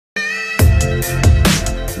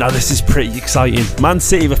Now this is pretty exciting. Man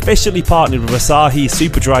City have officially partnered with Asahi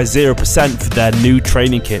Super Dry 0% for their new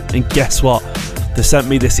training kit, and guess what? They sent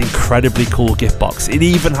me this incredibly cool gift box. It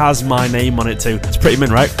even has my name on it too. It's pretty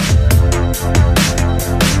mint, right?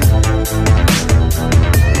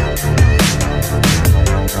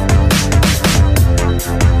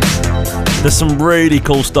 There's some really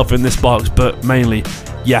cool stuff in this box, but mainly,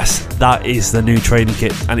 yes, that is the new training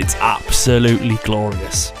kit, and it's absolutely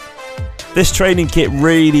glorious. This training kit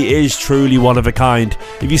really is truly one of a kind.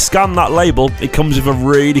 If you scan that label, it comes with a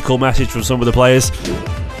really cool message from some of the players.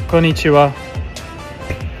 Konnichiwa.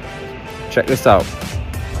 Check this out.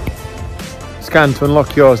 Scan to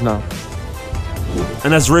unlock yours now.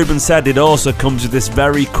 And as Ruben said, it also comes with this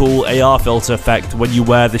very cool AR filter effect when you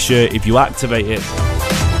wear the shirt if you activate it.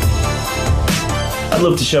 I'd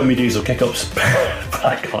love to show me do some kick-ups, but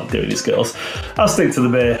I can't do it, these girls. I'll stick to the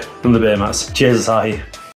beer from the beer mats. Cheers, Asahi.